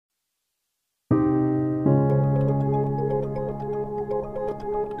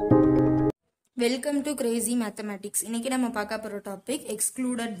Welcome to Crazy mathematics. இன்னைக்கு நம்ம பார்க்க போற டாபிக்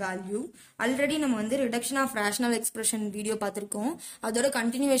எக்ஸ்க்ளூடட் வேல்யூ. ஆல்ரெடி நம்ம reduction of rational expression video பார்த்திருக்கோம். அதோட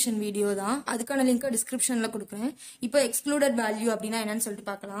கண்டினியூவேஷன் வீடியோ தான். அதுக்கான லிங்க் டிஸ்கிரிப்ஷன்ல கொடுக்குறேன். இப்போ எக்ஸ்க்ளூடட் வேல்யூ அப்படின்னா என்னன்னு சொல்லிட்டு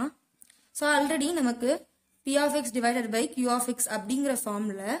பார்க்கலாம். ஸோ ஆல்ரெடி நமக்கு p of x divided by q of x அப்படிங்கிற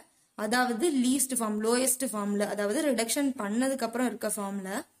ஃபார்ம்ல, அதாவது லீஸ்ட் ஃபார்ம், லோயஸ்ட் ஃபார்ம்ல, அதாவது ரிடக்ஷன் பண்ணதுக்கு அப்புறம் இருக்க ஃபார்ம்ல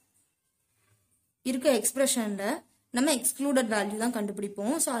இருக்க எக்ஸ்பிரஷன்ல நம்ம எக்ஸ்க்ளூடட் வேல்யூ தான்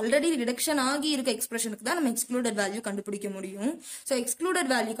கண்டுபிடிப்போம். ஸோ ஆல்ரெடி ரிடக்ஷன் ஆகி இருக்க எக்ஸ்பிரஷனுக்கு தான் நம்ம எக்ஸ்க்ளூடட் வேல்யூ கண்டுபிடிக்க முடியும். ஸோ எக்ஸ்க்ளூடட்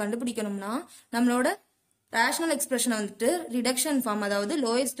வேல்யூ கண்டுபிடிக்கணும்னா நம்மளோட ரேஷனல் எக்ஸ்பிரஷனை ரிடக்ஷன் ஃபார்ம், அதாவது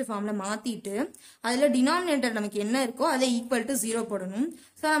லோயஸ்ட் ஃபார்ம்ல மாத்திட்டு அதுல டினாமினேட்டர் நமக்கு என்ன இருக்கோ அதை ஈக்குவல் டு 0 போடணும்.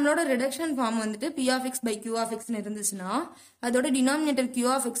 ஸோ நம்மளோட reduction form p of x by q of x இருந்துச்சுன்னா அதோட denominator q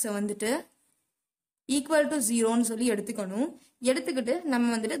of x equal to 0ன்னு சொல்லி எடுத்துக்கணும். எடுத்துக்கிட்டு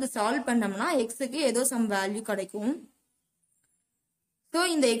நம்ம இதை சால்வ் பண்ணோம்னா எக்ஸுக்கு ஏதோ சம் வேல்யூ கிடைக்கும். ஸோ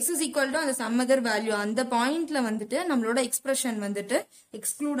இந்த எக்ஸ் இஸ் ஈக்குவல் டு அந்த சம் அதர் வேல்யூ, அந்த பாயிண்ட்ல நம்மளோட எக்ஸ்பிரஷன்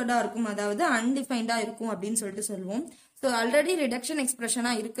எக்ஸ்க்ளூடடா இருக்கும், அதாவது அன்டிஃபைன்டா இருக்கும் அப்படின்னு சொல்லிட்டு சொல்லுவோம். ஸோ ஆல்ரெடி ரிடக்ஷன்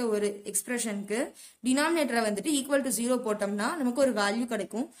எக்ஸ்பிரஷனா இருக்க ஒரு எக்ஸ்பிரஷனுக்கு டினாமினேட்டரை ஈக்குவல் டு 0 போட்டோம்னா நமக்கு ஒரு வேல்யூ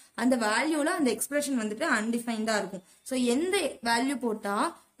கிடைக்கும். அந்த வேல்யூல அந்த எக்ஸ்பிரஷன் அன்டிஃபைன்டா இருக்கும். ஸோ எந்த வேல்யூ போட்டா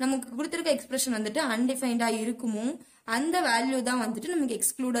நமக்கு கொடுத்திருக்க எக்ஸ்பிரஷன் அன்டிஃபைன்டா இருக்குமோ அந்த வேல்யூ தான் நமக்கு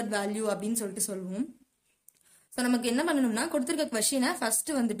எக்ஸ்க்ளூடட் வேல்யூ அப்படின்னு சொல்லிட்டு சொல்லுவோம். ஸோ நமக்கு என்ன பண்ணணும்னா கொடுத்திருக்க கொஸ்டினை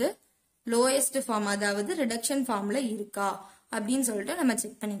ஃபர்ஸ்ட் லோயஸ்ட் ஃபார்ம், அதாவது ரிடக்ஷன் ஃபார்ம்ல இருக்கா அப்படின்னு சொல்லிட்டு நம்ம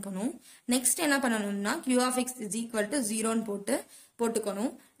செக் பண்ணிக்கணும். நெக்ஸ்ட் என்ன பண்ணணும்னா q of x is equal to 0ன்னு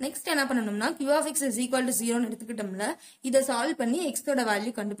போட்டுக்கணும். நெக்ஸ்ட் என்ன பண்ணணும்னா q of x is equal to 0ன்னு எடுத்துக்கிட்டோம்ல, இதை சால்வ் பண்ணி எக்ஸோட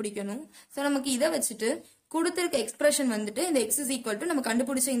வேல்யூ கண்டுபிடிக்கணும். ஸோ நமக்கு இதை வச்சுட்டு கொடுத்திருக்க எக்ஸ்பிரஷன் இந்த x is equal to நம்ம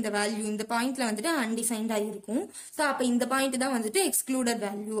கண்டுபிடிச்ச இந்த வேல்யூ, இந்த பாயிண்ட்ல அன்டிஃபைன்டா இருக்கும். ஸோ அப்ப இந்த பாயிண்ட் தான் எக்ஸ்க்ளூடட்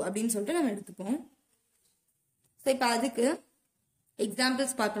வேல்யூ அப்படின்னு சொல்லிட்டு நம்ம எடுத்துப்போம். ஸோ இப்ப அதுக்கு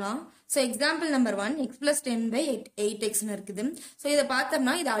எக்ஸாம்பிள்ஸ் பார்க்கலாம். So example number 1 x plus 10 by 8x இருக்குது. ஸோ இதை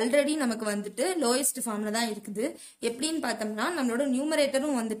பார்த்தோம்னா இது ஆல்ரெடி நமக்கு லோயஸ்ட் ஃபார்ம்ல தான் இருக்குது. எப்படின்னு பார்த்தோம்னா நம்மளோட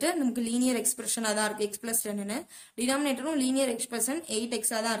நியூமரேட்டரும் நமக்கு லீனியர் எக்ஸ்பிரஷனா தான் இருக்கு, x plus 10ன்னு. டினாமினேட்டரும் linear expression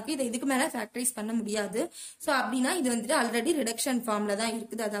 8x தான் இருக்கு. இதை இதுக்கு மேல ஃபேக்டரைஸ் பண்ண முடியாது. ஸோ அப்படின்னா இது ஆல்ரெடி ரிடக்ஷன் ஃபார்ம்ல தான்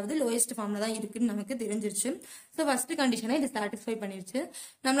இருக்குது, அதாவது லோயஸ்ட் ஃபார்ம்ல தான் இருக்குன்னு நமக்கு தெரிஞ்சிருச்சு. ஸோ ஃபர்ஸ்ட் கண்டிஷனை இது சாட்டிஸ்ஃபை பண்ணிருச்சு.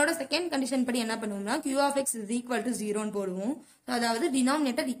 நம்மளோட செகண்ட் கண்டிஷன் படி என்ன பண்ணுவோம்னா q of x is equal to 0ன்னு போடுவோம். அதாவது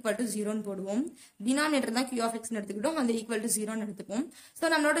டினாமினேட்டர் ஈக்குவல் டு 0ன்னு போடுவோம். டினாமினேட்டர் தான் q of x எடுத்துக்கிட்டோம், அது ஈக்குவல் டு 0ன்னு எடுத்துப்போம். ஸோ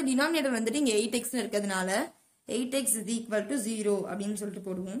நம்மளோட டினாமினேட்டர் இங்க 8x இருக்கிறதுனால 8x is equal to 0 அப்படின்னு சொல்லிட்டு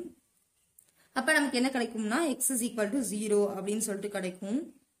போடுவோம். அப்ப நமக்கு என்ன கிடைக்கும்னா x is equal to 0 அப்படின்னு சொல்லிட்டு கிடைக்கும்.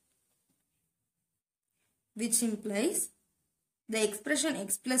 Which implies the expression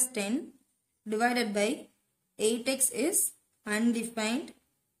x plus 10 divided by 8x is undefined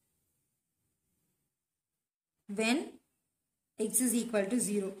when x is equal to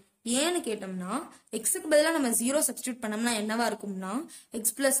 0. ஏன்னு கேட்டோம்னா எக்ஸுக்கு பதிலாக நம்ம 0 சப்ஸ்டியூட் பண்ணோம்னா என்னவா இருக்கும்னா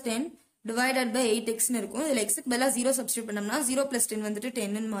x plus 10 divided by 8xன்னு இருக்கும். இதுல xக்கு பதிலாக 0 சப்ஸ்டியூட் பண்ணோம்னா 0 plus 10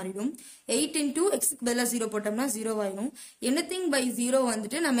 10ன்னு மாறிடும். 8 into xக்கு பதிலாக 0 போட்டோம்னா 0 ஆயிடும். எனிதிங் பை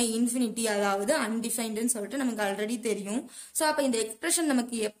 0 நம்ம இன்ஃபினிட்டி, அதாவது அன்டிஃபைன்டுன்னு சொல்லிட்டு நமக்கு ஆல்ரெடி தெரியும். ஸோ அப்ப இந்த எக்ஸ்பிரஷன்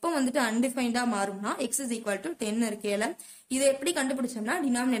நமக்கு எப்போ அன்டிஃபைன்டா மாறும்னா x is equal to 10 இருக்கேல. இதை எப்படி கண்டுபிடிச்சோம்னா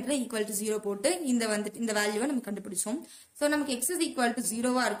டினாமினேட்டர் ஈக்குவல் டு 0 போட்டு இந்த வேல்யூவை நம்ம கண்டுபிடிச்சோம். ஸோ நமக்கு x is equal to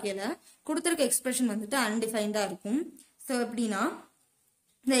 0வா இருக்கேல கொடுத்திருக்க எக்ஸ்பிரஷன் அன்டிஃபைன்டா இருக்கும். ஸோ எப்படின்னா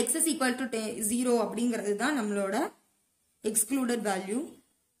இந்த x is equal to 0 அப்படிங்கிறது தான் நம்மளோட excluded value.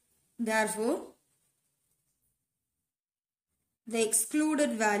 Therefore, the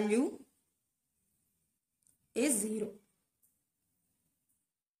excluded value is 0.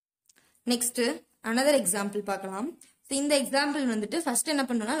 Next, another example பார்க்கலாம். இந்த எக்ஸாம்பிள் ஃபர்ஸ்ட் என்ன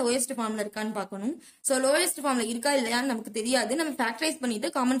பண்ணணும்னா லோயஸ்ட் ஃபார்ம்ல இருக்கான்னு பார்க்கணும். ஸோ லோயஸ்ட் ஃபார்ம்ல இருக்கா இல்லையான்னு நமக்கு தெரியாது. நம்ம ஃபேக்டரைஸ் பண்ணிட்டு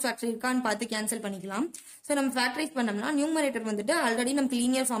காமன் ஃபேக்டர் இருக்கான்னு பார்த்து கேன்சல் பண்ணிக்கலாம். ஸோ நம்ம ஃபேக்டரைஸ் பண்ணோம்னா நியூமரேட்டர் ஆல்ரெடி நமக்கு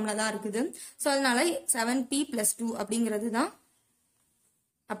லீனியர் ஃபார்ம்ல தான் இருக்குது. ஸோ அதனால 7p plus 2 அப்படிங்கிறது தான்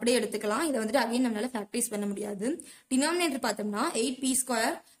அப்படியே எடுத்துக்கலாம். இதை அகைன் நம்மளால ஃபேக்டரைஸ் பண்ண முடியாது. டினாமினேட்டர் பார்த்தோம்னா 8p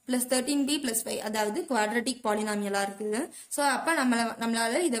square plus 13p plus 5, அதாவது குவாட்ரட்டிக் பாலினாமியலா இருக்குது. ஸோ அப்ப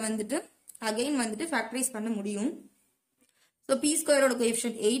நம்மளால இதை அகைன் ஃபேக்டரைஸ் பண்ண முடியும். ஸோ p ஸ்கொயரோட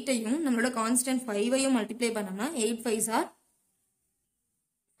கோஎஃபிஷியன்ட் 8ஐயும் நம்மளோட கான்ஸ்டன்ட் 5ஐயும் மல்டிப்ளை பண்ணோம்னா 8 5s are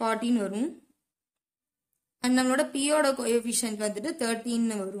 14 வரும். அண்ட் நம்மளோட p ஓட கோஎஃபிஷியன்ட்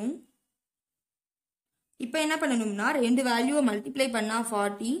 13 வரும். இப்போ என்ன பண்ணணும்னா ரெண்டு வேல்யூவை மல்டிப்ளை பண்ணா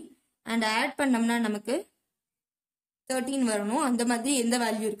 40 அண்ட் ஆட் பண்ணோம்னா நமக்கு 13 வரணும். அந்த மாதிரி எந்த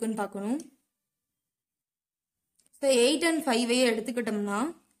வேல்யூ இருக்குன்னு பார்க்கணும். ஸோ 8 and 5ஐயே எடுத்துக்கிட்டோம்னா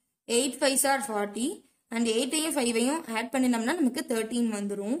 8 5s are 40 and 8ஐயும் 5ஐயும் ஆட் பண்ணினோம்னா நமக்கு 13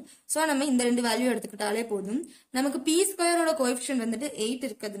 வந்துரும். சோ நம்ம இந்த ரெண்டு வேல்யூ எடுத்துக்கிட்டாலே போதும். நமக்கு p ஸ்கொயரோட கோஎஃபிஷியன்ட் வந்துட்டு 8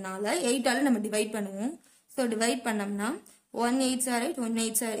 இருக்கிறதுனால 8 ஆல நம்ம டிவைட் பண்ணுவோம். சோ டிவைட் பண்ணோம்னா 1 8s are 8 1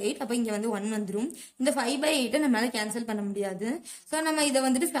 8s are 8 அப்ப இங்க வந்து 1 வந்துரும். இந்த 5/8 நம்மளால கேன்சல் பண்ண முடியாது. சோ நம்ம இத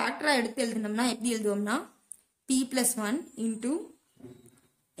வந்துட்டு ஃபேக்டரா எடுத்து எழுதினோம்னா எப்படி எழுதுவோம்னா p plus 1 into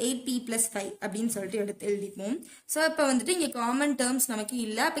 8p plus 5 அப்படின்னு சொல்லிட்டு எடுத்து எழுதிப்போம். சோ இப்ப வந்துட்டு இங்க காமன் டேர்ம்ஸ் நமக்கு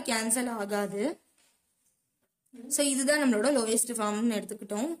இல்ல, அப்ப கேன்சல் ஆகாது. சோ இதுதான் நம்மளோட லோயஸ்ட் ஃபார்ம்னு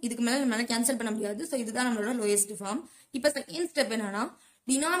எடுத்துக்கிட்டோம். இதுக்கு மேல நம்மளால கேன்சல் பண்ண முடியாது. சோ இதுதான் நம்மளோட லோயஸ்ட் ஃபார்ம். இப்ப செகண்ட் ஸ்டெப் என்னன்னா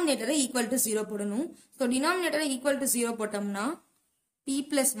டினாமினேட்டரை ஈக்குவல் டு 0 போடணும். சோ டினாமினேட்டரை ஈக்குவல் டு 0 போட்டோம்னா p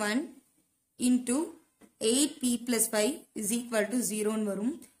plus 1 into 8p plus 5 is equal to 0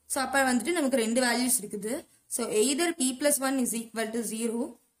 வரும். சோ அப்ப வந்துட்டு நமக்கு ரெண்டு வேல்யூஸ் இருக்குது. So either p plus 1 is equal to 0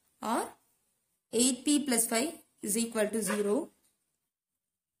 or 8p plus 5 is equal to 0.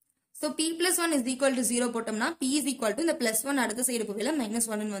 So p plus 1 is equal to 0 போட்டோம்னா p is equal to இந்த plus 1 அடுத்த side போகல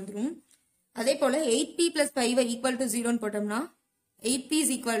 -1 வந்துரும். அதே போல 8p plus 5 equal to 0 போட்டோம்னா 8p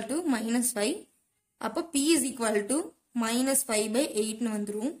is equal to -5. அப்ப p is equal to -5/8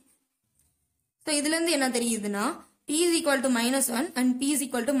 வந்துரும். So இதுல இருந்து என்ன தெரியுதுன்னா p is equal to -1 and p is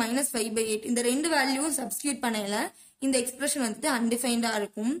equal to -5/8 இந்த ரெண்டு வேல்யூவும் சப்ஸ்டிட்யூட் பண்ணல இந்த எக்ஸ்பிரஷன் வந்துட்டு அன்டிஃபைன்டா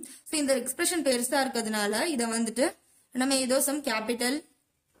இருக்கும். சோ இந்த எக்ஸ்பிரஷன் பெருசா இருக்கிறதுனால இத வந்துட்டு நம்ம ஏதோ சம் கேபிட்டல்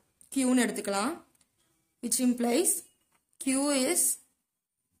q ன்னு எடுத்துக்கலாம், which implies q is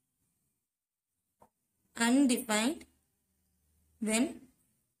undefined when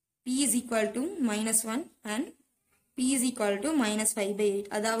p is equal to -1 and p is equal to -5/8.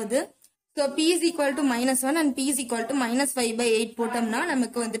 அதாவது so p is equal to -1 and p is equal to -5/8 போட்டோம்னா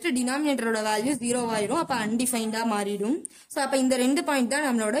நமக்கு வந்துட்டு டினாமினேட்டரோட வேல்யூ 0 ஆயிரும். அப்ப அன்டிஃபைன்டா மாறிடும். சோ அப்ப இந்த ரெண்டு பாயிண்ட் தான்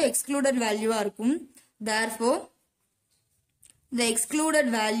நம்மளோட எக்ஸ்க்ளூடட் வேல்யூவா இருக்கும். therefore the excluded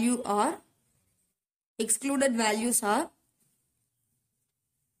values are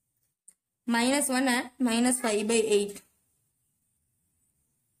 -1 and -5/8.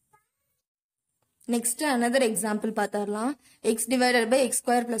 Next another example பார்த்தரலாம். x divided by x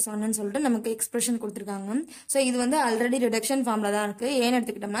square plus 1 ன்னு சொல்லிட்டு நமக்கு எக்ஸ்பிரஷன் கொடுத்திருக்காங்க. சோ இது வந்து ஆல்ரெடி ரிடக்ஷன் ஃபார்ம்ல தான் இருக்கு. ஏன்னு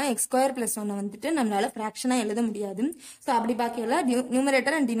எடுத்துக்கிட்டோம்னா x square plus 1 வந்துட்டு நம்மளால ஃபிராக்ஷனா எழுத முடியாது. சோ அப்படி பார்க்கல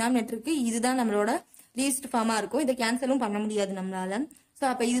நியூமரேட்டர் அண்ட் டினாமினேட்டருக்கு இதுதான் நம்மளோட லீஸ்ட் ஃபார்மா இருக்கும். இதை கேன்சலும் பண்ண முடியாது நம்மளால. சோ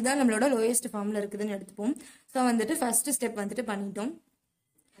அப்ப இதுதான் நம்மளோட லோயஸ்ட் ஃபார்ம்ல இருக்குதுன்னு எடுத்துப்போம். சோ வந்துட்டு ஃபர்ஸ்ட் ஸ்டெப் வந்துட்டு பண்ணிட்டோம்.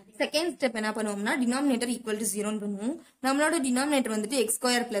 செகண்ட் ஸ்டெப் என்ன பண்ணுவோம்னா டினாமினேட்டர் ஈக்குவல் டு 0 பண்ணுவோம். நம்மளோட டினாமினேட்டர் வந்துட்டு x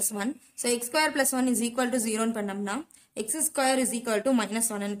square plus 1. So x square plus 1 is equal to 0 பண்ணோம்னா x square is equal to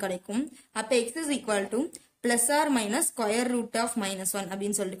 -1 கிடைக்கும். அப்ப x is equal to plus R minus square root of -1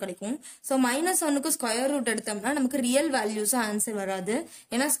 அப்படின்னு சொல்லிட்டு கிடைக்கும். ஸோ -1க்கு ஸ்கொயர் ரூட் எடுத்தோம்னா நமக்கு ரியல் வேல்யூஸ் ஆன்சர் வராது.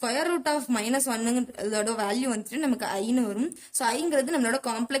 ஏன்னா ஸ்கொயர் ரூட் ஆஃப் -1 வேல்யூ வந்துட்டு நமக்கு ஐன்னு வரும். ஸோ ஐங்கிறது நம்மளோட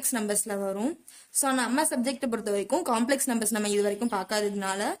காம்ப்ளெக்ஸ் நம்பர்ஸ்ல வரும். ஸோ நம்ம சப்ஜெக்ட் பொறுத்த வரைக்கும் காம்ப்ளெக்ஸ் நம்பர்ஸ் நம்ம இது வரைக்கும்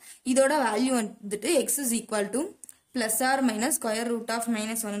பார்க்காததுனால இதோட வேல்யூ வந்துட்டு x is equal to plus R minus square root of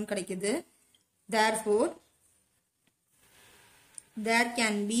 -1 கிடைக்குது. therefore there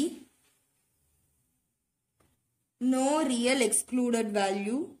can be no real excluded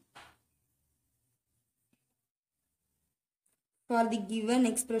value for the given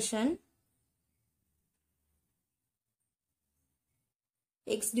expression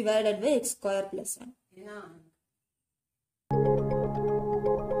x divided by x square plus 1.